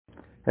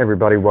Hey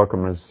everybody,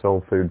 welcome to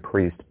Soul Food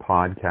Priest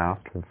podcast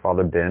with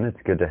Father Ben. It's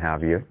good to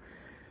have you.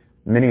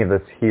 Many of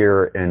us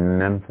here in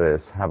Memphis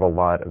have a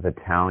lot of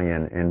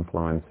Italian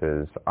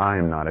influences. I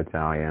am not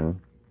Italian,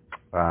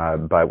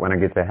 but when I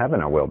get to heaven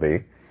I will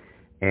be.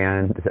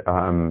 And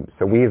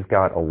so we've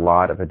got a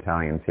lot of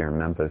Italians here in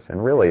Memphis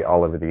and really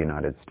all over the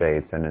United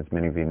States. And as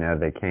many of you know,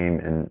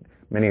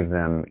 many of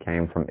them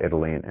came from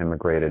Italy and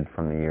immigrated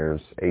from the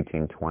years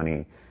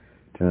 1820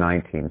 to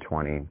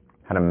 1920.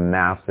 Had a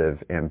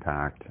massive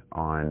impact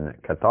on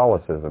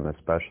Catholicism,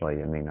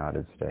 especially in the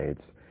United States.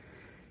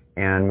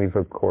 And we've,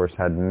 of course,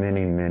 had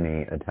many,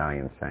 many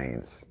Italian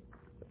saints,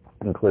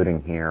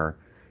 including here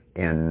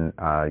in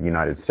the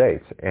United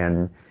States.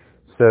 And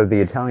so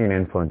the Italian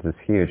influence is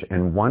huge.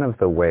 And one of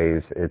the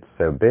ways it's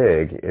so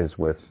big is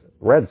with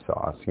red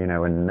sauce. You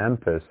know, in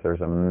Memphis, there's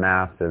a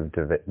massive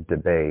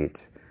debate,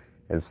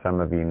 as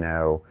some of you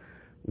know,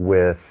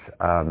 with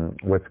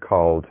what's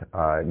called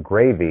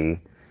gravy.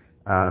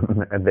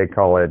 They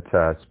call it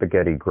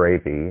spaghetti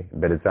gravy,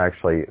 but it's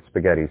actually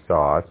spaghetti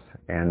sauce.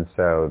 And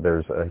so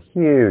there's a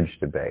huge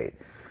debate.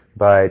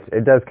 But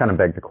it does kind of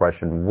beg the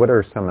question, what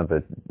are some of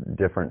the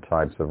different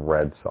types of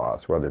red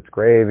sauce, whether it's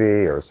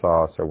gravy or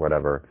sauce or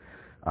whatever?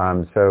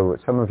 So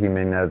some of you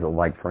may know that,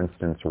 like, for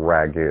instance,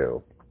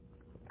 ragu.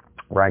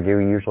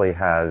 Ragu usually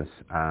has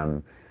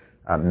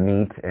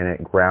meat in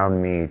it,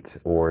 ground meat,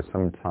 or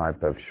some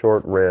type of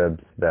short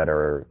ribs that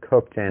are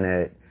cooked in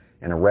it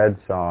in a red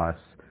sauce.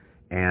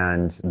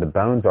 And the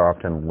bones are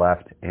often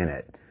left in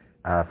it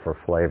for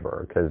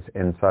flavor, because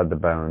inside the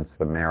bones,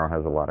 the marrow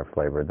has a lot of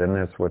flavor. Then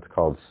there's what's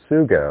called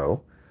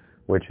sugo,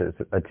 which is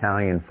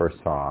Italian for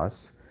sauce.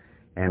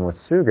 And with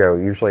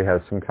sugo, it usually has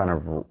some kind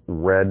of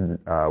red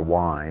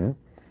wine,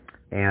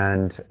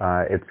 and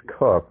it's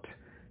cooked.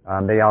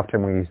 They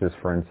often will use this,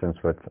 for instance,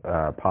 with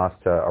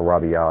pasta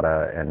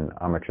arrabbiata and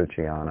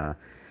amatriciana.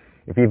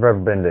 If you've ever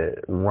been to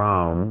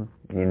Rome,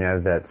 you know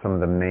that some of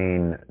the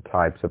main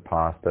types of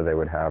pasta they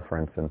would have, for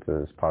instance,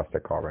 is pasta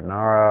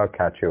carbonara,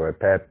 cacio e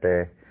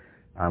pepe,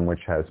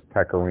 which has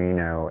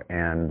pecorino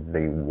and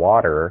the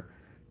water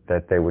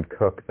that they would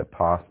cook the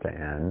pasta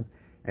in,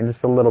 and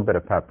just a little bit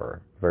of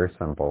pepper. Very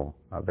simple,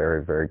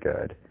 very, very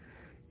good.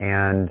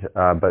 And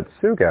but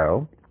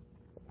sugo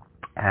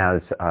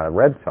has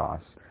red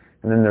sauce.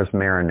 And then there's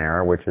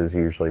marinara, which is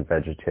usually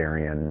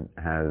vegetarian,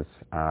 has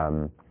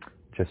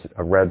just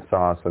a red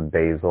sauce with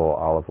basil,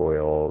 olive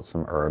oil,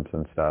 some herbs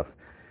and stuff.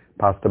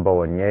 Pasta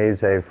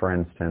bolognese, for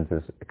instance,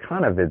 is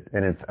kind of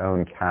in its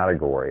own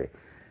category,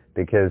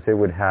 because it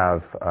would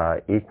have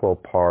equal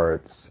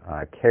parts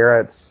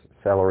carrots,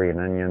 celery,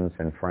 and onions.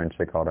 In French,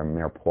 they call it a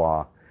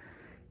mirepoix.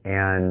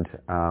 And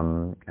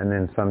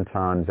then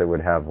sometimes it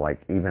would have,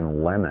 like,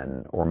 even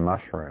lemon or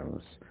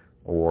mushrooms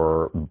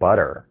or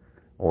butter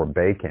or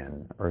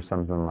bacon or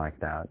something like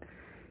that.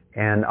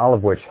 And all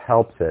of which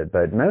helps it,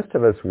 but most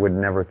of us would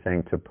never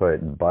think to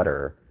put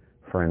butter,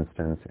 for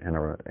instance, in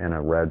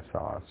a red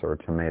sauce or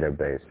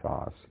tomato-based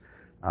sauce,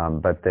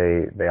 but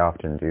they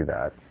often do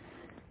that.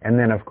 And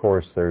then, of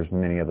course, there's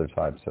many other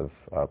types of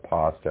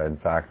pasta. In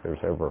fact,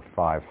 there's over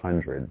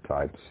 500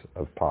 types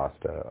of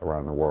pasta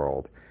around the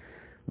world.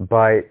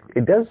 But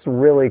it does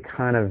really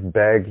kind of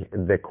beg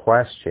the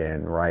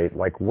question, right?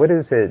 Like, what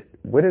is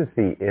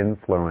the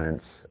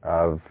influence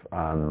of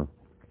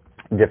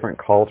different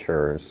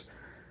cultures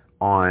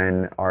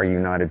on our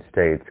United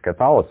States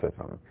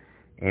Catholicism?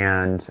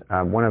 And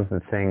one of the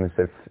things,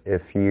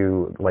 if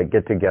you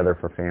get together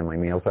for family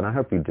meals, and I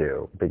hope you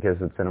do, because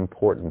it's an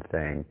important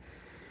thing,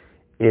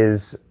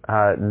 is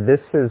this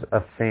is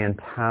a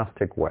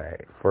fantastic way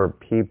for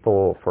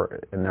people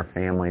and their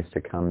families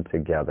to come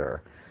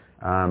together.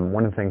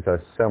 One of the things I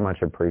so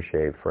much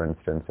appreciate, for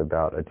instance,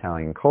 about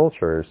Italian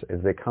cultures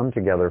is they come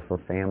together for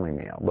family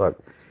meal. Look,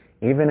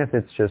 even if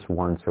it's just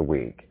once a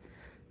week,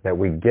 that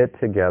we get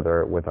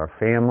together with our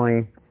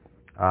family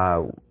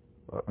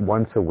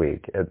once a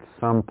week at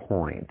some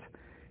point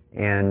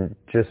and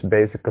just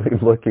basically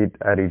look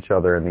at each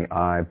other in the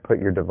eye, put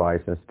your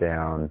devices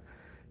down,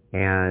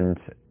 and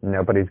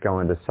nobody's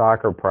going to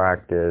soccer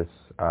practice,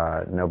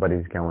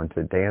 nobody's going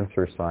to dance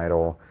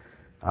recital,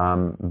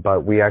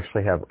 but we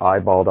actually have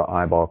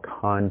eyeball-to-eyeball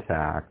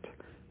contact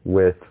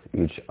with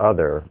each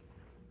other.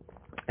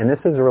 And this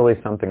is really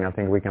something I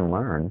think we can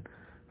learn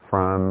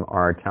from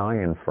our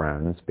Italian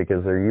friends,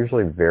 because they're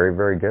usually very,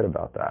 very good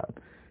about that.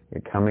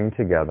 You're coming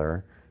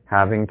together,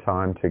 having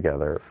time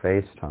together,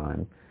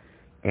 FaceTime,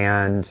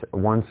 and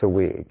once a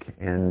week.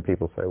 And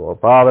people say, well,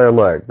 Father,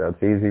 look, that's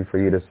easy for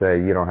you to say,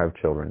 you don't have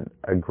children.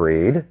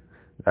 Agreed.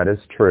 That is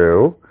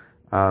true.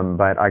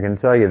 But I can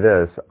tell you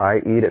this, I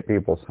eat at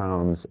people's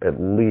homes at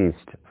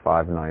least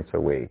 5 nights a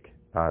week,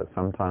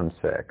 sometimes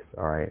 6,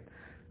 all right?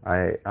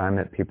 I'm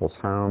at people's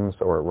homes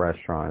or at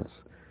restaurants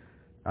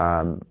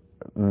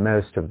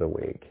most of the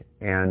week.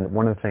 And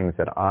one of the things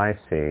that I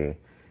see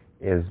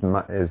is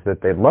that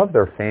they love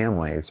their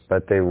families,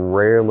 but they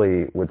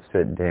rarely would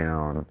sit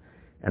down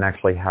and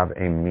actually have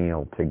a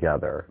meal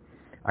together.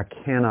 I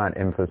cannot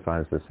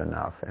emphasize this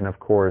enough. And of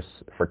course,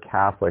 for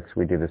Catholics,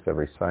 we do this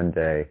every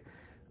Sunday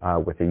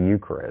with the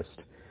Eucharist.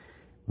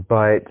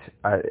 But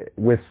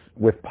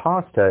with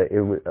pasta,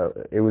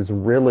 it was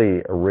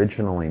really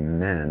originally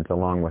meant,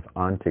 along with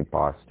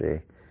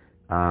antipasti,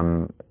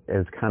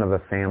 as kind of a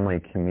family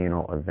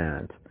communal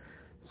event.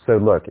 So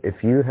look,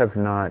 if you have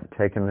not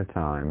taken the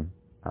time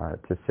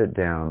to sit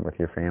down with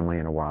your family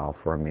in a while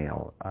for a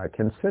meal,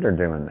 consider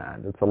doing that.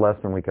 It's a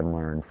lesson we can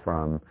learn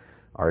from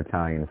our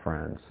Italian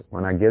friends.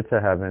 When I get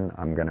to heaven,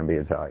 I'm going to be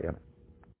Italian.